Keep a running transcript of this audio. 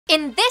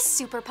In this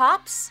Super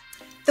Pops,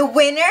 the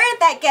winner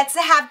that gets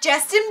to have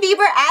Justin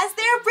Bieber as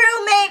their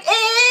roommate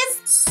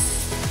is...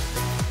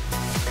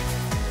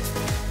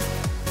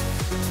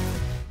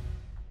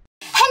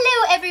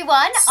 Hello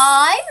everyone,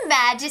 I'm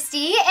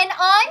Majesty and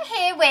I'm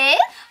here with...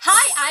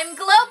 Hi, I'm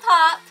Glow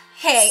Pop.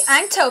 Hey,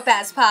 I'm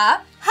Topaz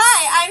Pop.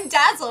 Hi, I'm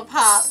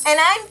DazzlePop. And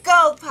I'm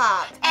Gold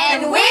Pop.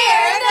 And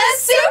we're the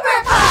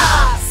Super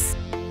Pops!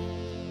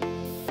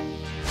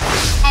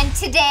 And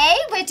today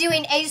we're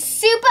doing a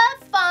super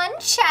fun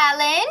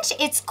challenge.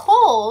 It's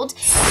called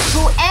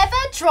Whoever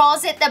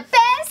Draws It the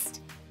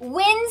Best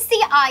Wins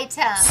the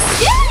Item.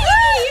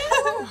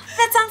 Yay!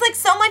 That sounds like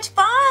so much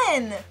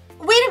fun.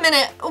 Wait a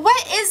minute,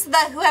 what is the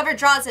Whoever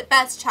Draws It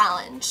Best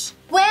challenge?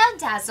 Well,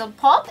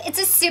 DazzlePop, it's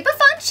a super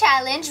fun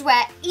challenge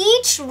where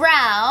each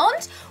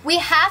round we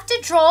have to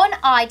draw an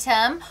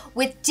item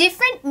with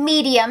different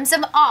mediums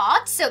of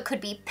art. So it could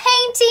be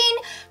painting,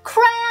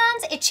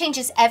 crayons, it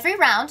changes every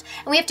round.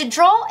 And we have to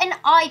draw an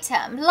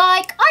item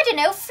like, I don't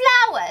know,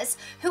 flowers.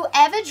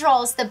 Whoever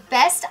draws the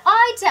best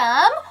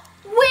item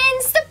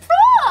wins the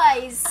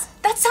prize.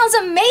 That sounds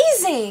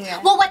amazing.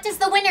 Well, what does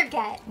the winner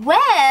get?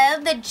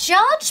 Well, the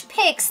judge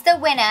picks the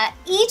winner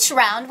each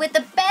round with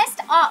the best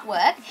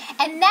artwork,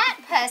 and that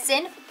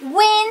person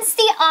wins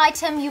the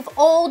item you've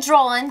all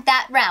drawn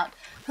that round.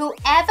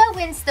 Whoever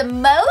wins the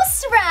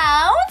most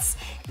rounds,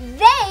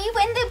 they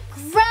win the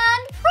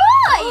grand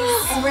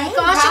prize. Oh my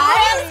gosh, a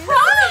grand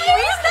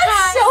prize!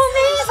 That's so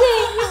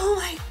amazing. Oh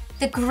my.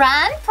 The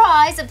grand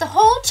prize of the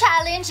whole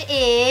challenge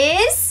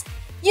is...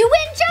 you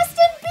win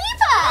Justin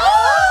Bieber!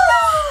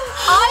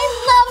 I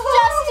love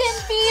Justin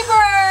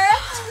Bieber!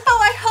 Oh,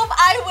 I hope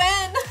I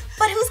win.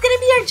 But who's gonna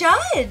be our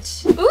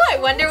judge? Ooh, I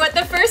wonder what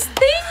the first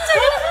things are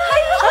gonna be.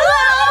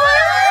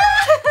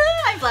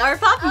 I'm Flower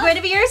Pop. I'm going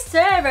to be your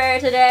server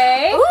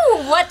today. Ooh,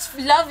 what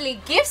lovely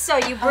gifts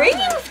are you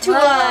bringing to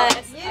us?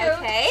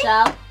 Okay.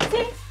 Shall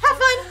Have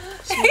fun.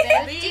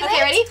 Okay,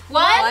 ready?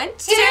 One,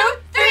 two,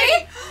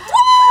 three.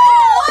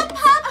 Woo! A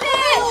puppet!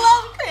 I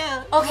love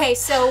crayons. Okay,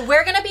 so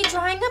we're gonna be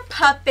drawing a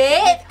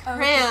puppet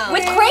Crayons.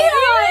 with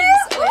crayons.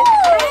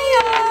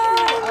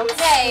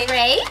 Okay,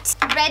 great.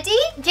 Ready,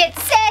 get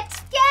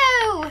set,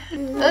 go.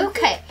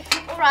 Okay,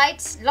 all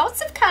right,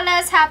 lots of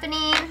colors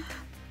happening.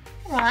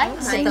 Right.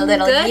 With a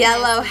little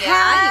yellow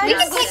hat. We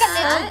can take a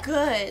little.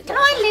 Good. Can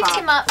I lift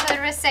him up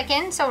for a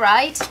second? All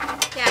right.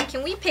 Yeah,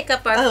 can we pick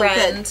up our Oh,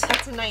 friend? good.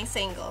 That's a nice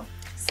angle.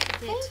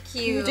 Thank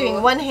You're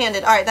doing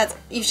one-handed. All right,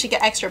 you should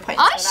get extra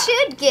points I for that.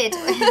 should get.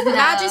 No.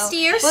 Majesty,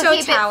 you're We'll so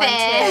keep it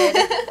fair.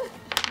 talented.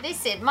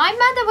 Listen, my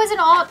mother was an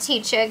art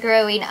teacher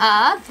growing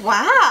up.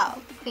 Wow.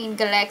 Queen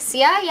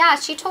Galaxia. Yeah,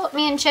 she taught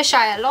me in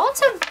Cheshire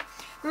lots of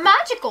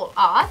magical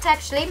art,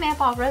 actually. May I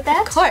borrow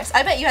that? Of course.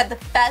 I bet you had the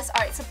best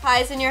art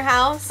supplies in your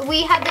house.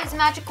 We had those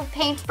magical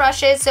paint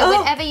brushes, so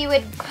whatever you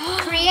would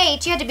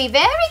create, you had to be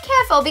very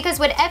careful because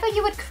whatever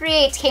you would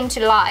create came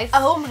to life.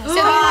 Oh my So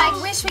god. we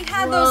I wish we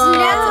had those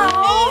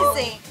now.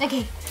 Amazing.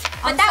 Okay.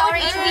 But that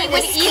would mean we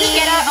would each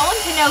get our own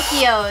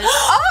Pinocchios.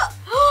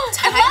 Oh!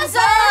 Time's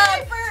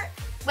up.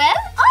 Well,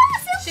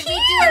 so Should cute. we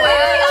do a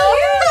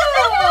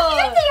world?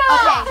 Here they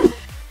are. Okay.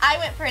 I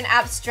went for an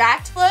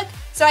abstract look,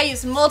 so I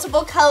used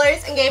multiple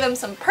colors and gave him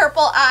some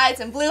purple eyes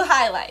and blue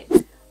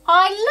highlights.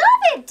 I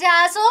love it,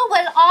 Dazzle.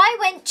 Well, I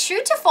went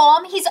true to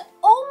form. He's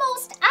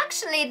almost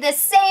actually the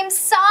same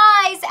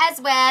size as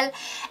well.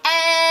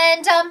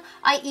 And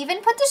I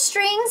even put the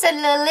strings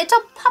and the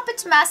little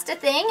puppet master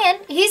thing, and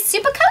he's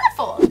super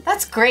colorful.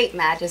 That's great,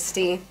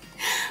 Majesty.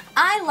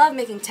 I love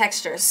making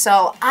textures,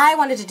 so I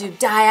wanted to do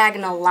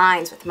diagonal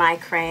lines with my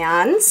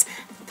crayons.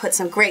 Put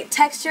some great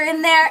texture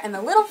in there and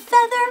a little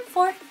feather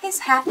for his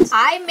hat.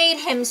 I made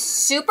him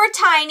super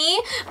tiny,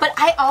 but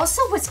I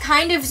also was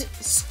kind of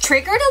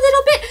triggered a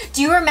little bit.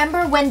 Do you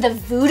remember when the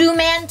voodoo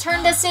man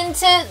turned us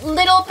into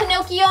little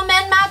Pinocchio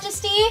men,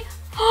 Majesty?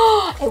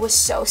 It was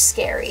so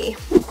scary.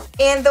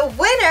 And the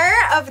winner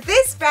of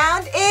this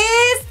round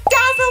is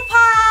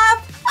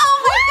DazzlePop! Oh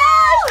my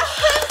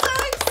gosh! I'm so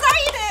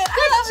excited!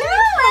 Good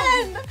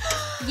job!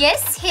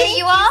 Yes, here Thank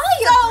you are,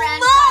 you your so grand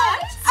much.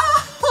 prize.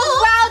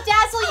 Wow,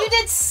 Dazzle, you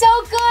did so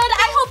good.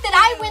 I hope that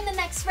I win the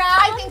next round.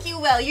 I think you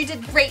will. You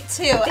did great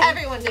too.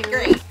 Everyone did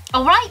great.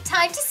 All right,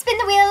 time to spin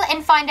the wheel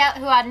and find out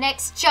who our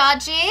next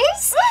judge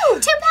is.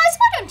 Topaz,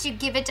 why don't you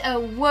give it a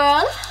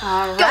whirl?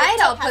 All Go, right,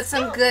 I'll Topaz, put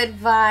some good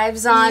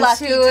vibes onto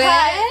Lucky it.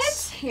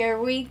 touch. Here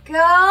we go.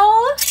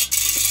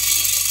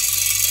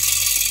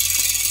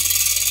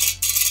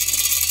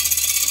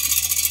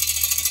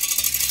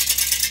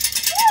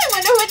 I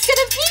wonder who it's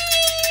gonna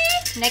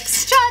be.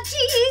 Next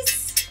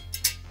judges.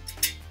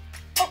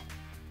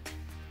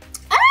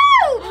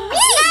 Oh, me!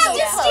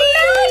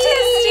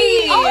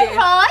 Majesty! All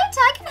right,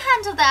 I can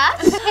handle that.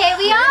 Here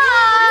we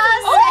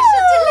are.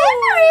 Special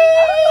delivery.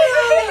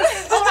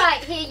 All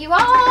right, here you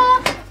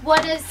are.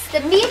 One is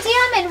the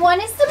medium and one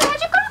is the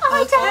magical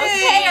item.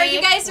 Okay, are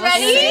you guys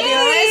ready?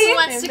 Who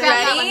wants to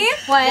grab that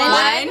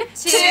one? 1,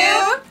 2,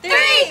 3.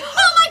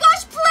 Oh my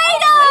gosh,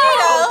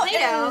 Play-Doh!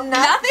 Play-Doh.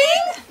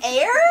 Nothing?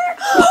 Air?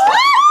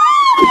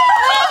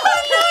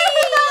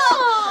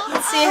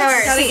 Let's see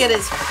hers. Gotta get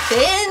his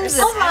fins.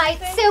 All right,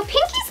 so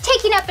Pinky's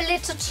taking up a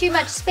little too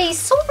much space.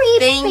 Sorry,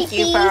 Thank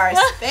you for our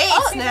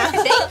space now.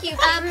 Thank you.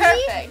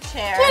 Perfect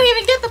chair. Can't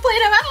even get the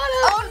plate out of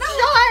Oh no!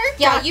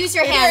 Yeah, use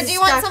your hands. Do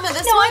you want some of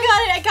this No, one?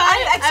 I got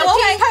it. I will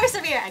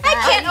persevere. I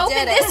can't You open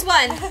did it. this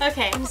one.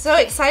 Okay. I'm so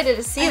excited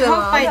to see them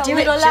all. I do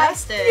it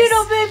justice.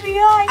 baby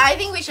eye. I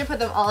think we should put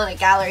them all in a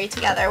gallery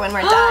together when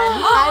we're done.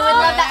 I would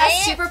love that. A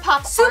super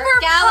pop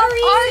art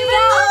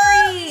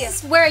gallery.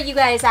 Where are you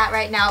guys at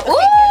right now?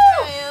 Ooh,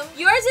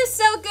 yours is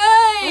so good.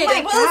 Oh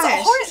my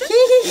gosh.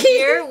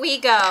 Here we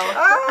go.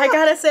 I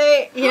gotta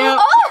say, you know.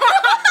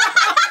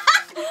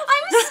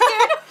 I'm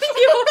scared of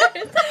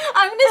yours.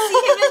 I'm gonna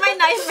see him in my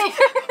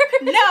nightmare.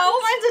 No,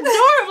 mine's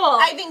adorable.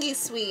 I think he's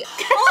sweet.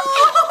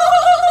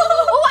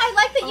 Oh, I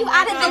like that you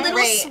added the little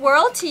Great.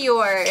 swirl to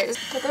yours.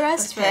 Put the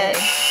rest of it.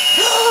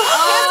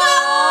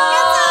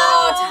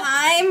 Oh,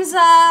 time's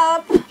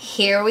up.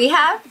 Here we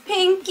have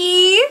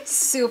Pinky.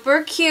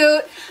 Super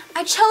cute.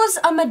 I chose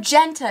a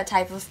magenta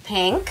type of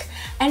pink.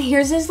 And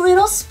here's his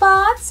little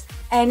spots,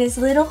 and his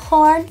little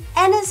horn,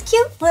 and his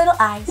cute little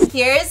eyes.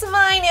 Here's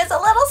mine. He has a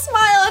little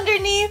smile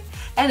underneath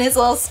and his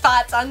little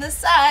spots on the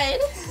side.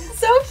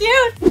 So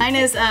cute. Mine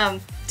is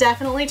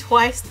definitely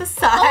twice the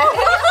size.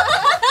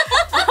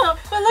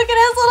 But look at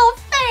his little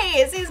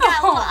face. He's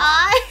got little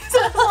eyes, a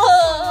little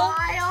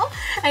smile,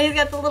 and he's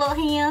got the little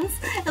hands,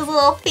 his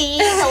little feet,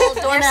 The little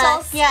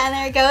dorsals. yeah, and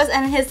there it goes.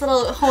 And his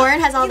little horn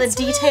has all the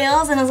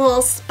details and his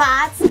little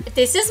spots.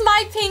 This is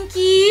my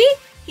Pinky.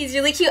 He's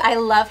really cute. I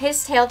love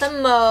his tail the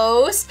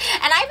most.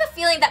 And I have a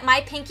feeling that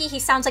my Pinky, he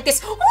sounds like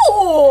this.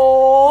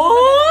 Oh.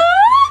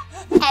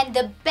 And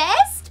the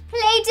best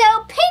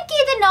Play-Doh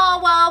Pinky the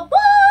Narwhal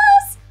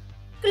was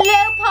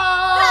Glow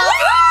Pop.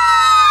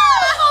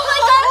 Oh my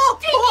gosh,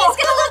 Pinky's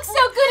gonna look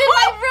so good in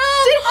my room.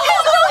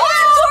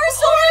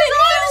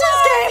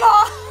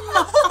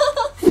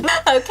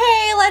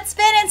 Okay, let's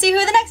spin and see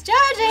who the next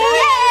judge is.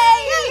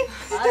 Yay!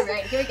 All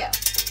right, here we go.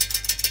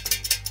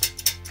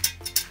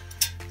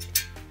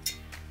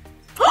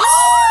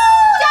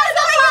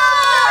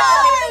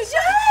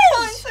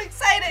 I'm so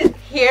excited.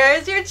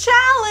 Here's your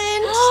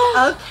challenge.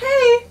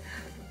 Okay.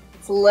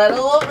 It's a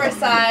little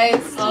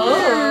oversized.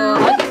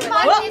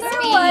 Mine is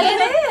me.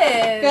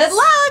 Good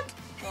luck.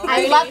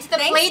 I loved the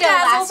Play-Doh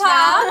last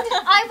round.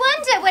 I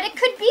wonder what it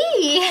could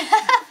be.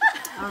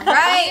 All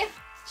right.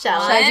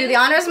 Shall I do the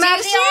honors, Do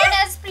Majesty? the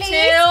honors, please. 2,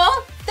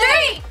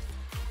 3.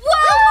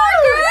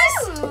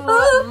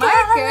 Whoa,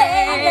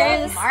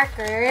 markers!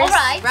 All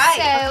right,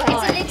 so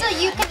okay. it's a little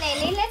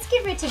ukulele. Let's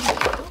get rid of you.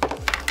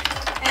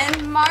 And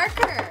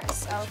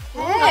markers.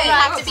 Okay. I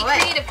have to be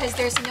creative because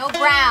there's no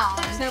brown.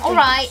 All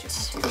right,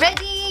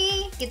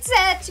 ready, get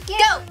set,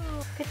 go.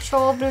 Good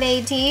job,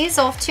 ladies.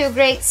 Off to a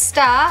great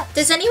start.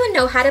 Does anyone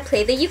know how to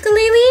play the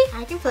ukulele?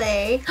 I can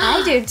play.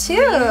 I do too.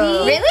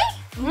 Really?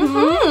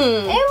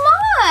 Mm-hmm. Oh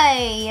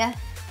my!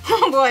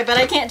 Oh boy, but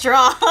I can't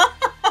draw.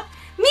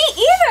 Me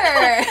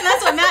either.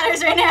 That's what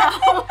matters right now.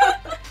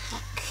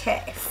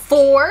 Okay,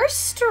 4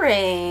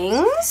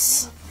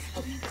 strings.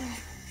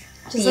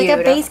 Just like a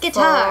bass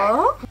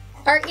guitar.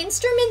 Are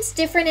instruments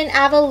different in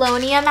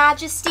Avalonia,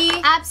 Majesty?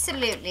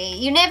 Absolutely.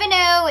 You never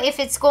know if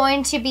it's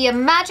going to be a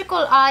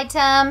magical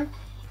item,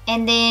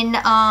 and then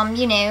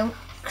you know,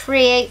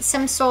 create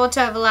some sort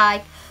of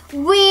like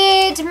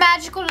weird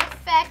magical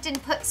effect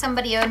and put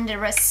somebody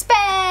under a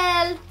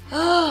spell.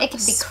 It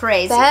could be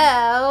crazy.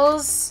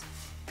 Bells.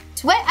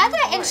 What other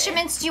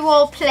instruments do you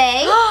all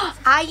play?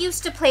 I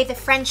used to play the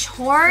French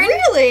horn.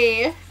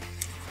 Really?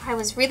 I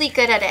was really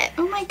good at it.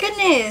 Oh my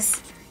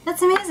goodness.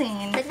 That's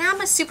amazing. But now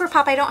I'm a super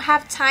pop. I don't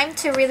have time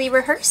to really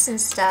rehearse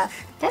and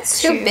stuff. That's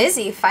too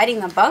busy fighting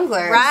the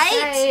bunglers.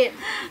 Right?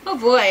 Oh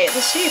boy, the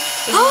sheep.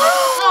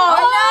 Oh,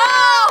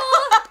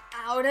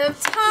 no! Out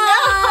of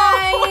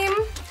time.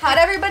 How'd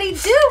everybody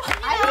do?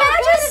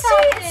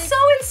 Majesty, it's so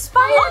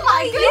inspired. Oh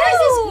my goodness,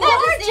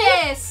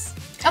 it's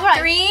gorgeous. All right,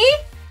 3,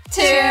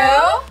 2,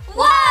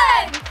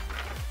 1.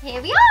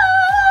 here we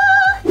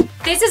are.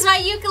 This is my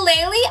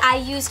ukulele.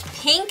 I used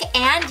pink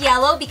and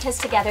yellow because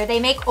together they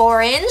make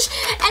orange.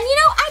 And you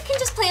know, I can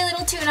just play a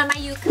little tune on my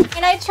ukulele.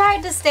 And I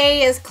tried to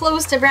stay as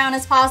close to brown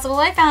as possible.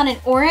 I found an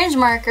orange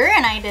marker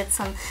and I did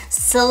some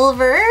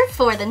silver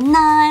for the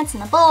nuts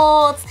and the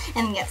bolts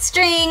and the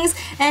strings.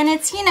 And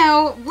it's, you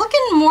know,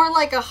 looking more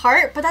like a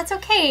heart, but that's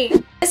okay.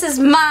 This is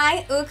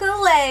my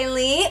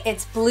ukulele.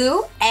 It's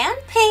blue and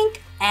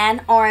pink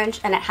and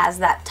orange, and it has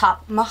that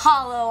top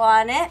mahalo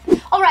on it.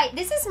 All right,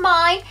 this is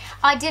mine.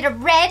 I did a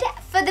red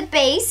for the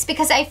base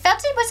because I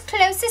felt it was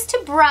closest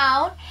to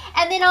brown.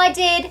 And then I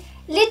did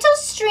little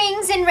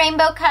strings in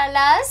rainbow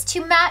colors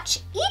to match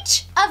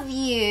each of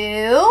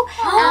you.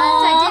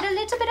 And I did a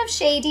little bit of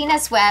shading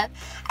as well.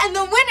 And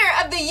the winner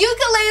of the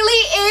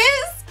ukulele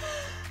is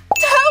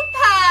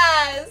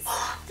Topaz.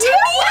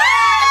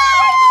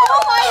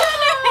 Oh my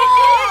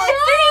goodness!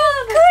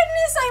 Thank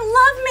goodness, I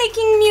love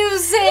making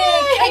music.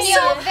 And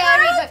you're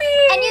very good.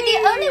 And you're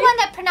the only one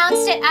that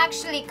pronounced it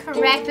actually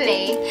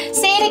correctly.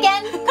 Say it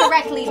again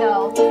correctly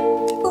though.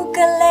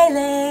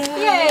 Ukulele.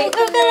 Yay,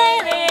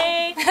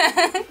 ukulele.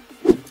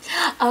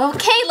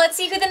 Okay, let's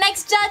see who the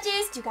next judge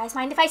is. Do you guys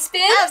mind if I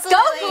spin?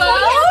 Absolutely. Go, Flo.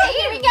 Okay,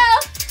 here we go.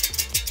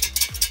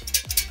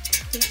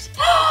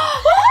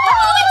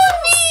 Oh, it's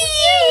me!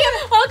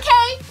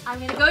 Okay, I'm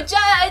gonna go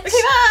judge.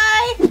 Okay,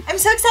 bye. I'm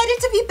so excited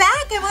to be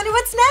back. I wonder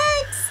what's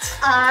next.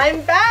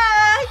 I'm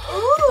back.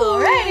 Ooh.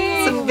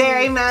 Alrighty. Some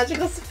very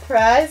magical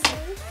surprises.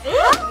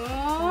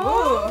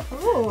 Ooh.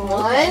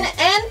 1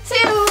 and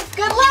 2.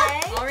 Good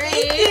luck.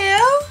 Thank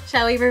you.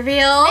 Shall we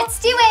reveal? Let's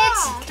do it.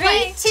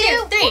 3,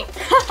 2, 3.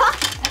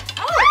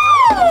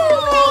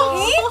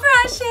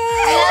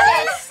 Paintbrushes. Love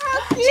it.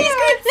 She's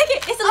good. Look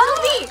it, it's a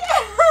little bee.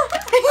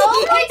 Oh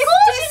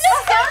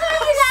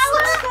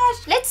my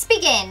gosh, let's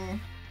begin.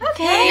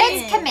 Okay.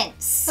 Let's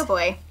commence. Oh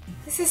boy.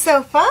 This is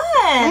so fun.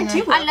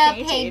 I love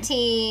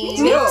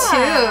painting. Me too.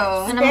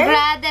 And I'm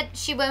glad that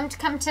she won't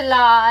come to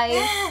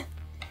life.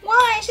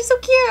 Why? She's so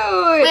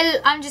cute. Well,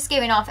 I'm just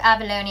giving off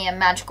Avalonia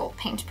magical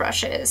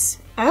paintbrushes.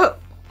 Oh.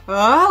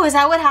 Oh, is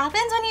that what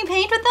happens when you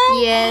paint with them?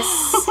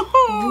 Yes.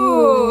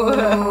 Ooh.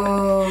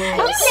 Can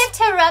you lift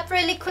her up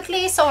really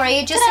quickly?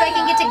 Sorry, just so I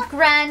can get a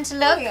grand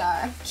look. We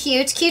are.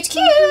 Cute, cute,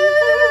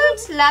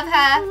 cute. Love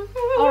her.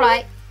 All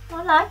right.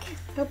 I like.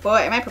 Oh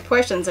boy, my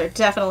proportions are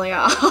definitely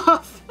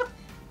off.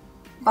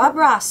 Bob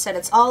Ross said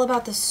it's all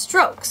about the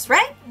strokes,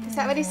 right? Is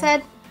that what he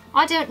said?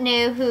 I don't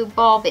know who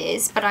Bob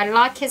is, but I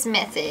like his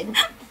method.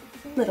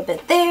 A little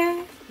bit there,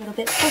 a little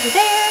bit over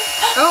there.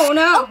 Oh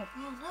no.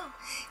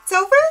 It's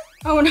over?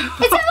 Oh no.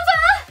 It's over!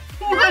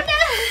 Oh no!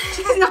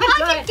 She's not I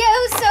done. could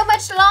go so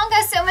much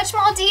longer, so much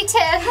more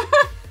detail.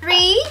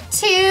 3,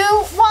 2,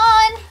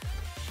 1.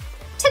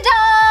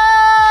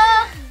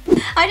 Ta-da!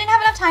 I didn't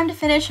have enough time to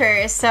finish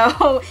hers,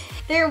 so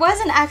there was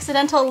an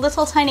accidental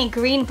little tiny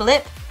green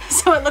blip.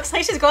 So it looks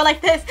like she's going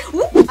like this.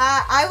 Whoop.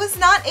 I was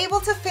not able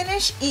to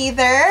finish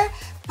either,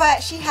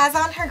 but she has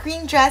on her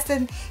green dress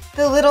and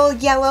the little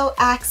yellow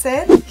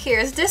accent.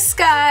 Here's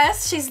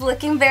Disgust. She's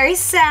looking very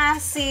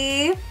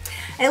sassy.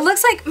 It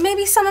looks like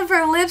maybe some of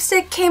her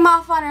lipstick came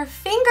off on her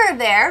finger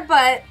there,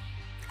 but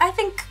I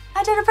think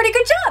I did a pretty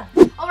good job.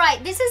 All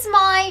right, this is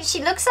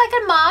she looks like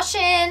a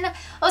Martian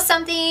or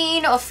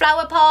something, or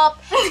Flower Pop,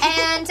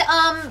 and,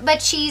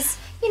 but she's,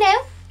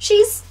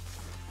 she's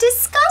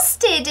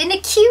disgusted in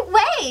a cute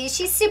way.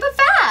 She's super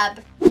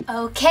fab.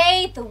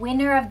 Okay, the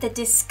winner of the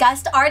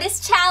Disgust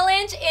Artist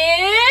Challenge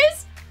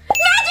is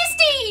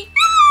Majesty!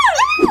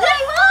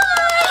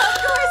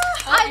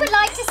 I would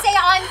like to say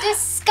I'm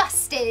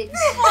disgusted.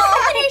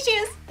 Oh, here she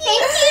is.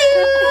 Thank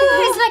you.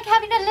 It's like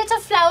having a little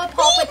flower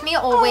pop with me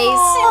always.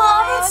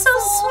 Oh, it's so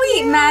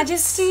sweet,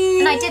 Majesty.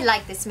 And I did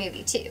like this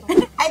movie too.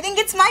 I think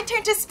it's my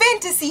turn to spin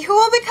to see who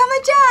will become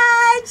a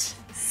judge.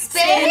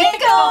 Spin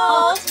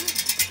gold.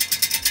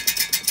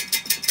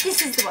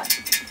 This is the one.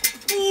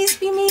 Please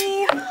be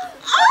me.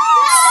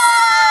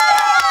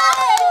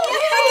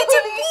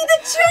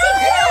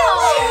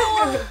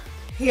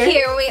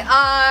 Here we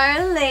are,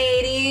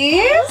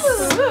 ladies.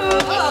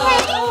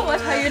 Oh,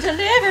 what are you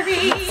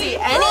delivering? See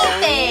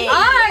anything.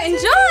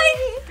 Enjoy.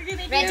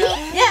 Ready?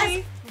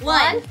 Yes.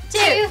 1,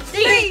 2,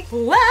 3.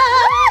 Wow.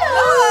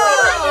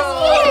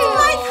 It's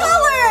my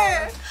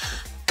color.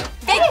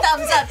 Big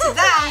thumbs up to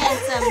that. And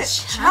some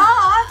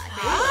Chalk.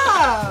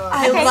 Oh.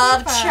 I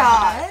love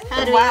chalk.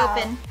 How do we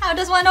open? How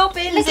does one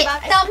open? Look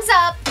at thumbs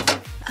up.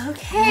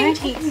 Okay.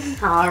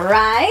 All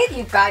right,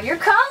 you've got your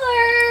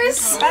colors.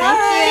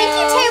 Thank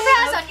you,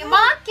 Topaz. On your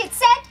mark, get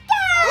set,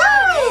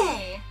 go!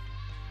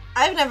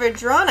 I've never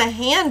drawn a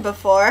hand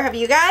before. Have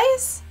you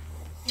guys?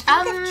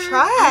 Actually,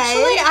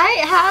 Try.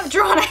 I have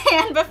drawn a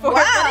hand before,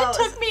 Wow. but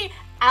it took me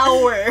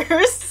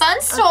hours. fun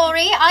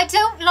story. I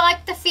don't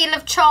like the feel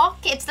of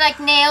chalk. It's like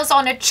nails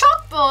on a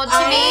chalkboard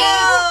to me.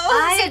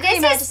 So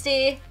this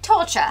is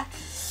torture.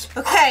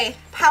 Okay,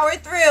 power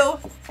through.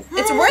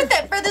 It's worth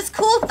it for this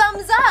cool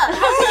thumbs up. You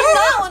do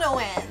not want to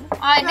win.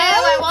 I know,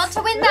 I want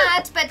to win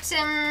that, but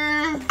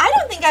I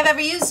don't think I've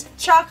ever used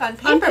chalk on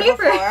paper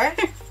before.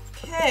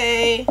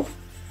 Okay.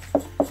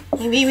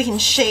 Maybe we can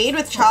shade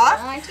with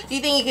chalk. Do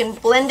you think you can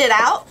blend it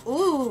out?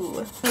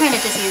 Ooh. kind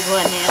of just use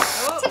one hand.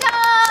 Ta-da!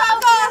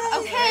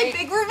 Okay,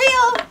 big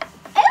reveal.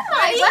 Oh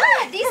my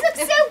god, these look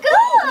so good!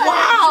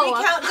 Should we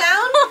count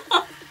down?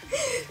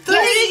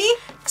 3,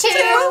 2,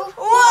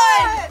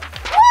 1.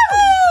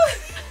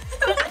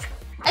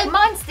 Oh,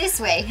 mine's this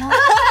way.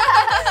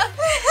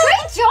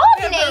 Great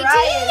job,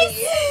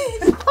 ladies!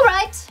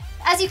 Alright,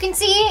 as you can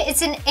see,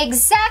 it's an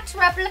exact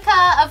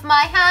replica of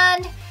my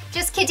hand.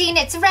 Just kidding,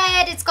 it's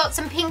red, it's got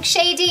some pink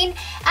shading,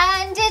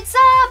 and it's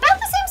about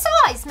the same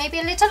size, maybe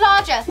a little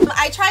larger.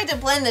 I tried to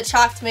blend the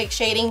chalk to make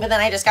shading, but then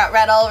I just got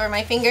red all over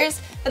my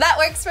fingers. But that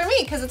works for me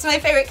because it's my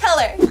favorite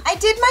color. I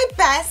did my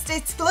best.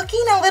 It's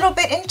looking a little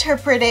bit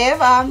interpretive,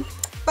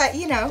 but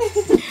you know.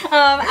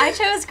 I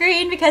chose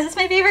green because it's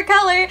my favorite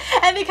color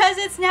and because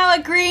it's now a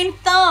green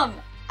thumb.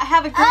 I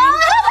have a green thumb.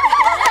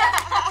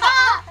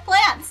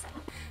 Plants.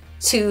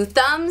 2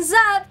 thumbs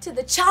up to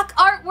the chalk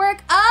artwork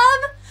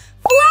of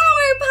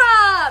Flower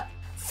Pop.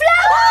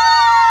 Flower!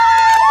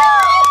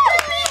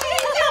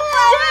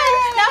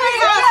 Now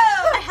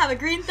I have a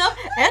green thumb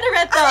and a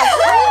red thumb.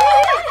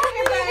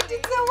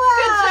 Did so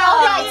well.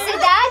 Alright, so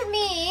that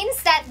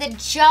means that the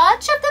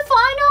judge of the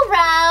final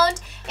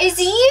round is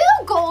you,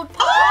 Gold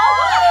Pop.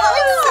 How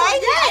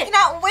exciting. I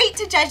cannot wait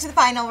to judge the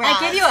final round. I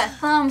give you a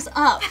thumbs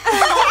up.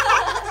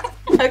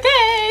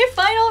 Okay,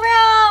 final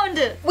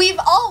round. We've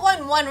all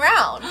won one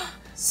round.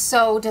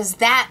 So does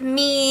that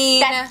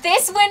mean that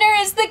this winner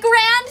is the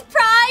grand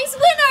prize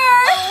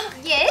winner?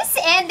 Yes,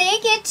 and they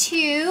get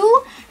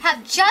to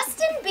have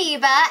Justin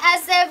Bieber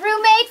as their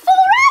roommate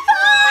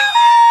forever.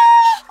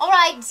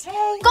 Alright,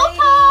 Gold Pop.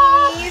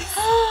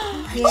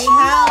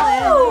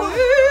 Challenge.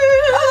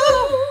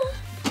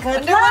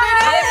 Good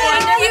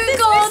luck. You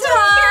Gold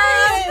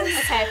Pop.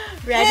 Okay,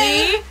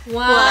 ready?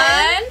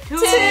 1, 2, 3. Oh,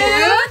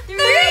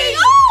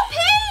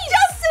 Paige!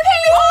 Justin!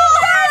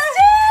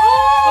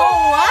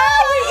 Oh,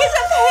 wow. We get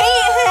to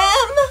paint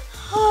him.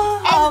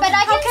 But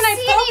I how don't can I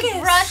see any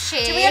focus?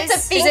 brushes. Do we have to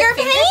Is finger it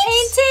paint?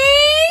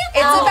 painting?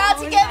 It's about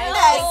to get no.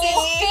 messy.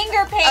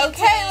 Finger painting.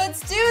 Okay, let's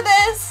do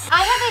this.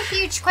 I have a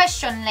huge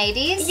question,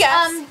 ladies.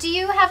 Yes. Do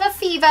you have a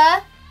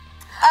fever?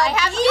 I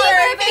have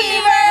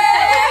fever.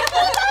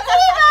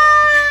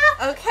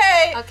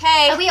 Okay.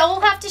 Okay. We all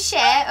have to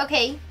share.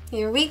 Okay.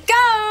 Here we go.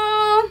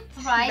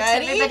 Right,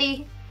 Ready?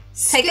 everybody.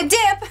 Take a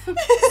dip.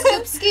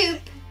 Scoop, scoop.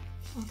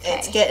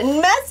 It's getting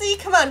messy.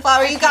 Come on,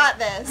 Flower, you got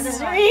this.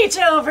 Reach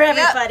over,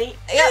 everybody.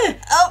 Yep.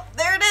 Oh,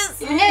 there it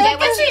is. No, I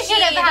guess we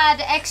should have had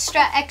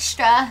extra.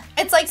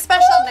 It's like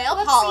special nail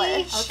whoopsie.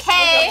 polish.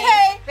 Okay.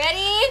 Okay.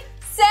 Ready,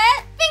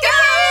 set,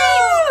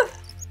 finger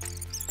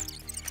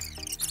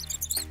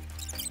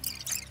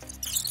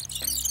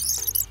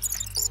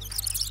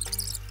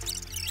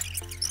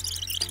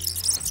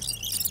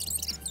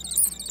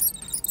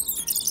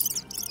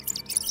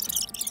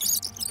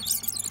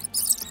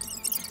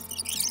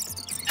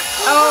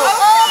Go!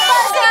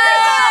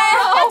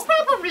 That's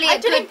probably a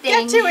good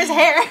thing. Get to his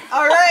hair.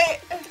 All right.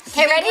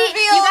 Okay, ready?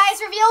 Reveal. You guys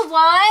reveal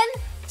 1,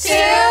 2, 3.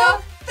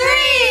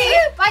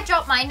 I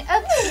dropped mine.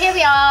 Oh, here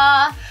we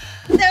are.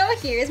 So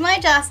here's my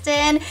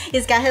Justin.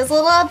 He's got his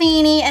little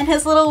beanie and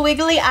his little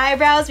wiggly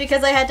eyebrows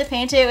because I had to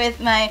paint it with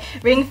my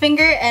ring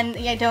finger, and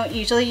I don't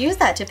usually use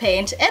that to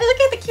paint. And look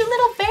at the cute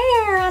little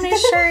bear on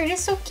his shirt.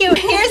 It's so cute.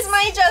 Here's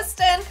my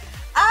Justin.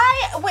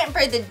 I went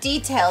for the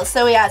details,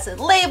 so he has a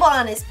label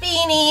on his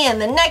beanie and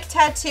the neck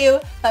tattoo,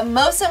 but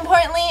most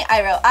importantly,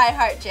 I wrote I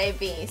Heart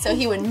JB, so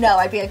he would know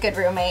I'd be a good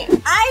roommate.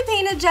 I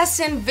painted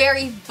Justin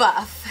very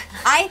buff.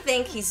 I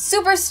think he's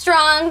super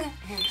strong.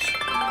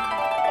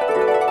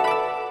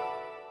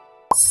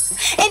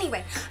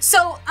 Anyway,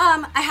 so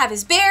I have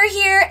his bear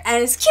here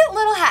and his cute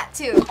little hat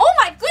too. Oh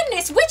my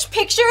goodness, which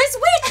picture is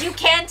which? You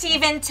can't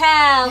even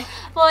tell.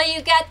 Boy,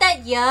 you got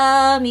that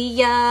yummy,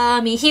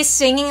 yummy. He's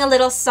singing a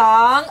little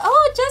song.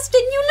 Oh, Justin,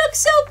 you look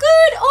so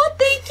good. Oh,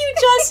 thank you,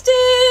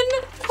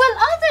 Justin. Well,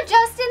 other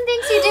Justin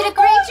thinks you did a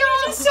great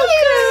job so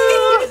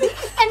too.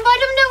 And I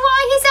don't know why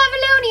he's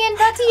Avalonian,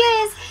 but he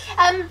is.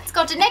 He's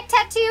got a neck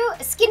tattoo,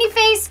 a skinny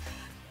face,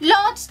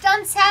 large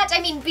dunce hat,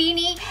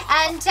 beanie,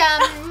 and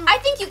I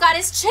think you got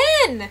his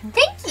chin.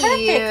 thank you.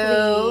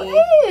 Perfectly.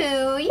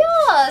 Ooh,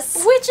 yes.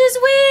 Which is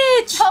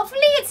which?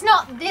 Hopefully it's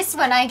not this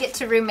one I get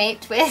to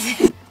roommate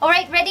with. All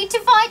right, ready to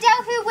find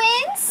out who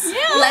wins?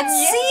 Let's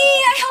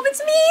see. I hope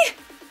it's me.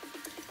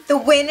 The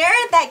winner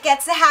that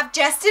gets to have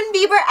Justin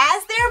Bieber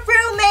as their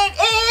roommate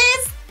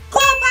is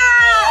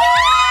Topaz!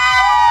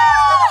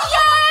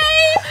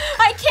 Yay!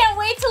 I can't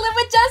wait to live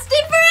with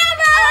Justin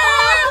forever.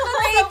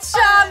 Great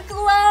job,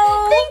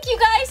 Glow. Thank you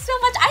guys so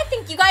much. I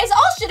think you guys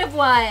all should have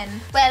won.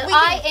 Well,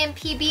 I am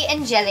PB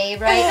and Jelly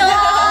right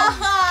now.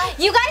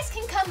 You guys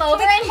can come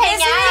over and hang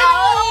out.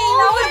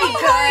 That would be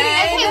good. Okay,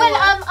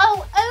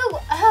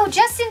 well,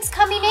 Justin's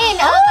coming in.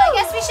 I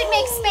guess we should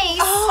make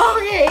space.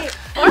 Okay, guys.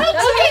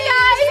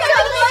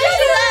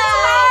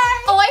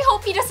 Oh, I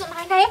hope he doesn't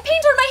mind. I have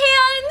paint on my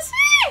hands.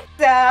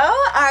 So,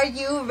 are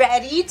you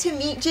ready to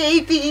meet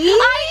JB?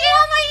 I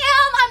am.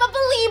 I'm a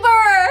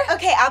believer.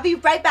 Okay, I'll be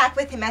right back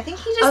with him. I think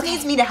he just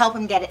needs me to help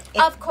him get it.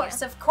 Of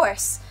course, of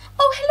course.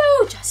 Oh,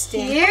 hello,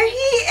 Justin. Here he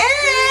is!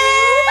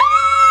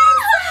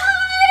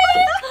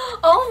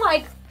 Oh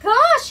my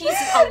gosh, he's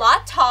a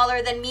lot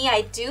taller than me.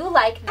 I do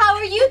like. How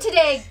are you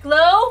today, Glow?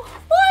 Oh,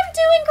 I'm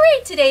doing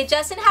great today,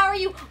 Justin. How are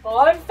you? Oh,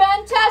 I'm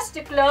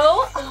fantastic,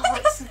 Glow. Oh,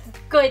 it's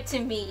good to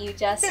meet you,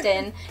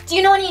 Justin. Do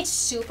you know any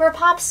super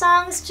pop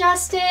songs,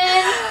 Justin?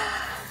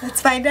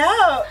 Let's find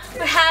out.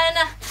 We're having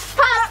a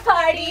pop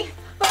party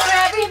for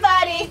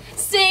everybody,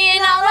 singing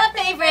all our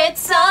favorite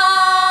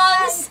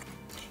songs.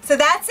 So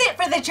that's it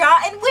for the Draw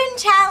and Win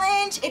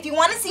Challenge. If you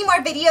want to see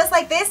more videos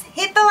like this,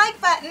 hit the like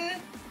button.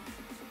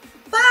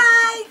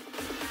 Bye!